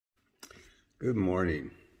Good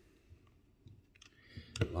morning.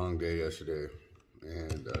 Long day yesterday,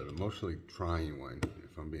 and an emotionally trying one,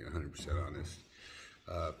 if I'm being 100% honest.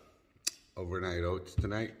 Overnight oats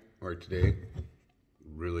tonight, or today.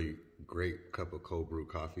 Really great cup of cold brew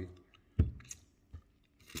coffee.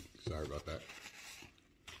 Sorry about that.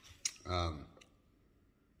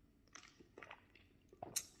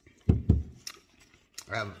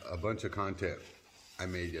 I have a bunch of content I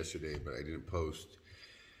made yesterday, but I didn't post.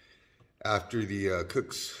 After the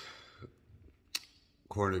Cook's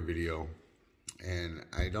Corner video, and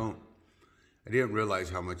I didn't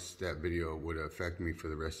realize how much that video would affect me for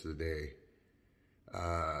the rest of the day.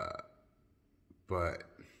 But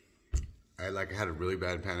I had a really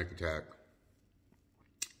bad panic attack,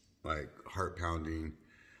 like heart pounding,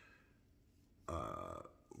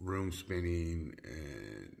 room spinning,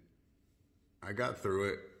 and I got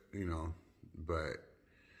through it, but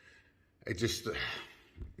it just,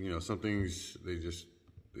 some things, they just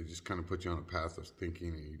kind of put you on a path of thinking,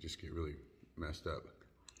 and you just get really messed up.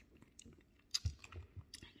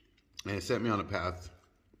 And it set me on a path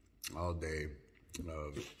all day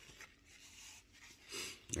of,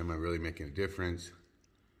 am I really making a difference?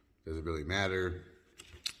 Does it really matter?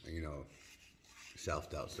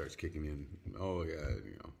 Self-doubt starts kicking in. Oh yeah,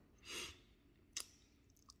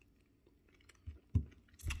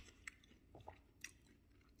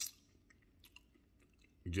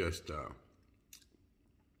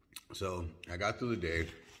 So I got through the day,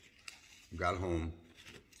 got home,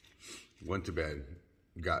 went to bed,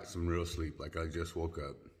 got some real sleep, like I just woke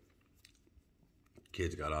up.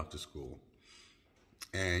 Kids got off to school.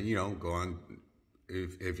 And, go on,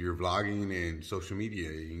 if you're vlogging and social media,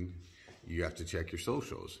 you have to check your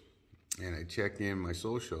socials. And I checked in my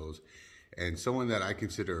socials, and someone that I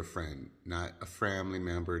consider a friend, not a family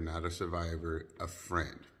member, not a survivor, a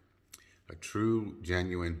friend, a true,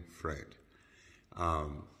 genuine friend,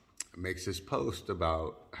 makes this post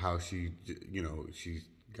about how she's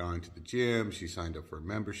gone to the gym, she signed up for a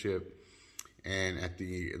membership. And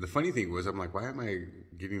the funny thing was, I'm like, why am I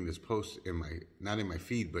getting this post not in my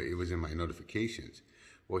feed, but it was in my notifications?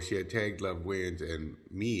 Well, she had tagged Love Wins and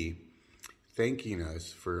me, thanking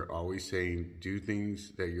us for always saying, do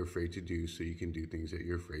things that you're afraid to do so you can do things that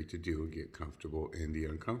you're afraid to do and get comfortable in the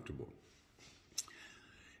uncomfortable.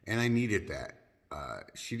 And I needed that.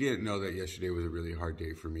 She didn't know that yesterday was a really hard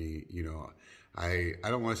day for me. I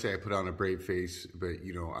don't want to say I put on a brave face, but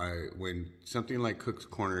when something like Cook's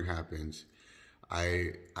Corner happens,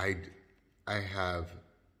 I have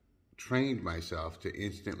trained myself to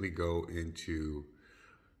instantly go into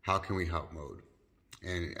how can we help mode.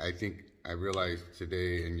 And I think I realized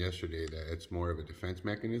today and yesterday that it's more of a defense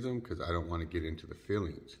mechanism because I don't want to get into the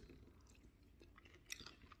feelings.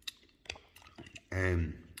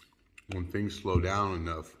 And when things slow down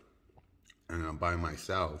enough and I'm by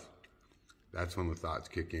myself, that's when the thoughts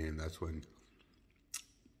kick in. That's when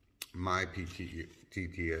my PTSD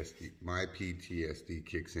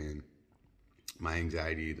kicks in, my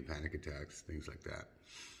anxiety, the panic attacks, things like that.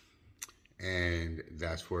 And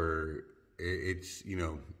that's where it's,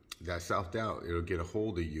 that self-doubt, it'll get a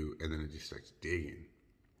hold of you, and then it just starts digging.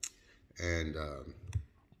 And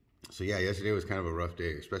so yeah, yesterday was kind of a rough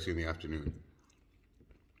day, especially in the afternoon.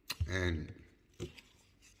 And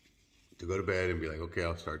to go to bed and be like, okay,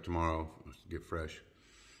 I'll start tomorrow, get fresh,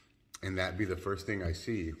 and that be the first thing I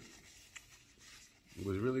see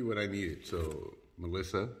was really what I needed. So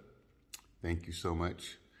Melissa, thank you so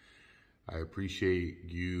much. I appreciate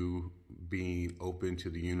you being open to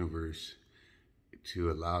the universe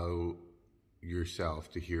to allow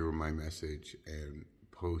yourself to hear my message and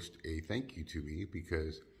post a thank you to me,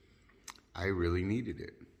 because I really needed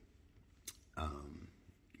it.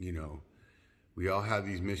 We all have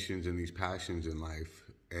these missions and these passions in life,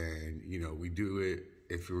 and we do it.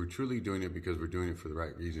 If we're truly doing it because we're doing it for the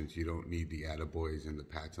right reasons, you don't need the attaboys and the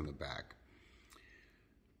pats on the back.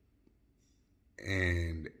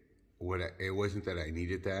 And it wasn't that I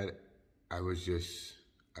needed that. I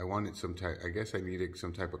wanted I needed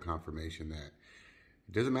some type of confirmation that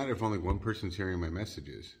it doesn't matter if only one person's hearing my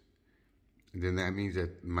messages. Then that means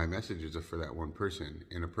that my messages are for that one person.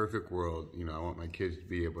 In a perfect world, I want my kids to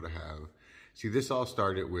be able to have. See, this all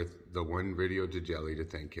started with the one video to Jelly to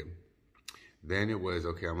thank him. Then it was,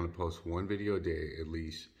 okay, I'm going to post one video a day at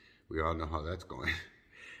least. We all know how that's going.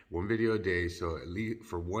 One video a day, so at least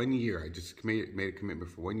for 1 year, I just made a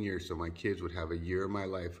commitment for 1 year so my kids would have a year of my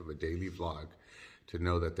life of a daily vlog to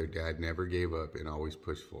know that their dad never gave up and always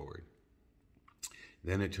pushed forward.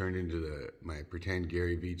 Then it turned into my Pretend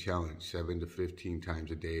Gary Vee challenge, 7 to 15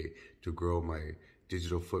 times a day to grow my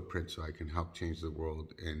digital footprint so I can help change the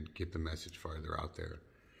world and get the message farther out there.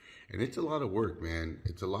 And it's a lot of work, man.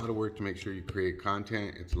 It's a lot of work to make sure you create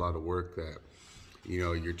content. It's a lot of work that,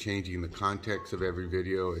 you're changing the context of every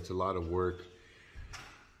video. It's a lot of work.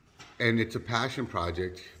 And it's a passion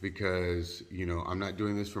project because, I'm not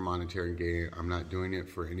doing this for monetary gain. I'm not doing it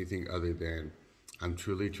for anything other than I'm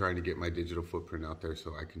truly trying to get my digital footprint out there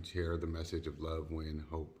so I can share the message of love, win,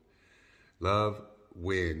 hope. Love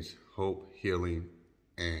wins, hope, healing,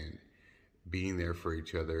 and being there for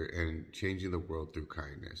each other and changing the world through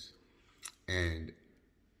kindness. And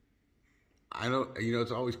I don't,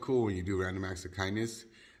 it's always cool when you do random acts of kindness.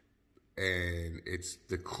 And it's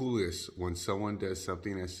the coolest when someone does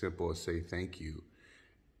something as simple as say thank you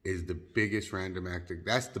is the biggest random act.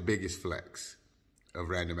 That's the biggest flex of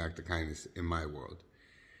random act of kindness in my world.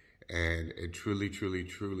 And it truly, truly,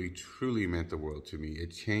 truly, truly meant the world to me.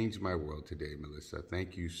 It changed my world today, Melissa.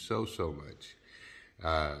 Thank you so, so much.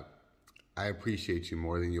 I appreciate you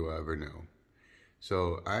more than you'll ever know.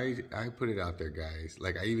 So I put it out there, guys.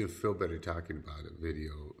 Like, I even feel better talking about a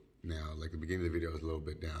video now. Like, the beginning of the video was a little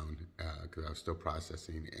bit down because I was still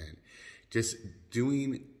processing. And just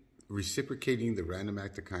reciprocating the random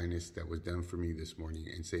act of kindness that was done for me this morning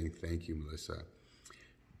and saying thank you, Melissa,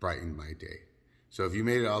 brightened my day. So if you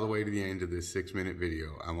made it all the way to the end of this 6-minute video,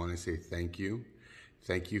 I want to say thank you.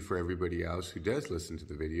 Thank you for everybody else who does listen to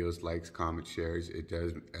the videos, likes, comments, shares.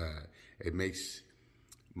 It makes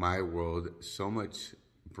my world so much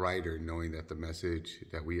brighter knowing that the message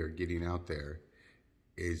that we are getting out there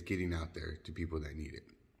is getting out there to people that need it.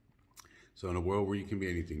 So in a world where you can be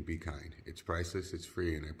anything, be kind. It's priceless, it's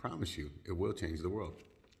free, and I promise you, it will change the world.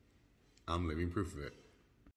 I'm living proof of it.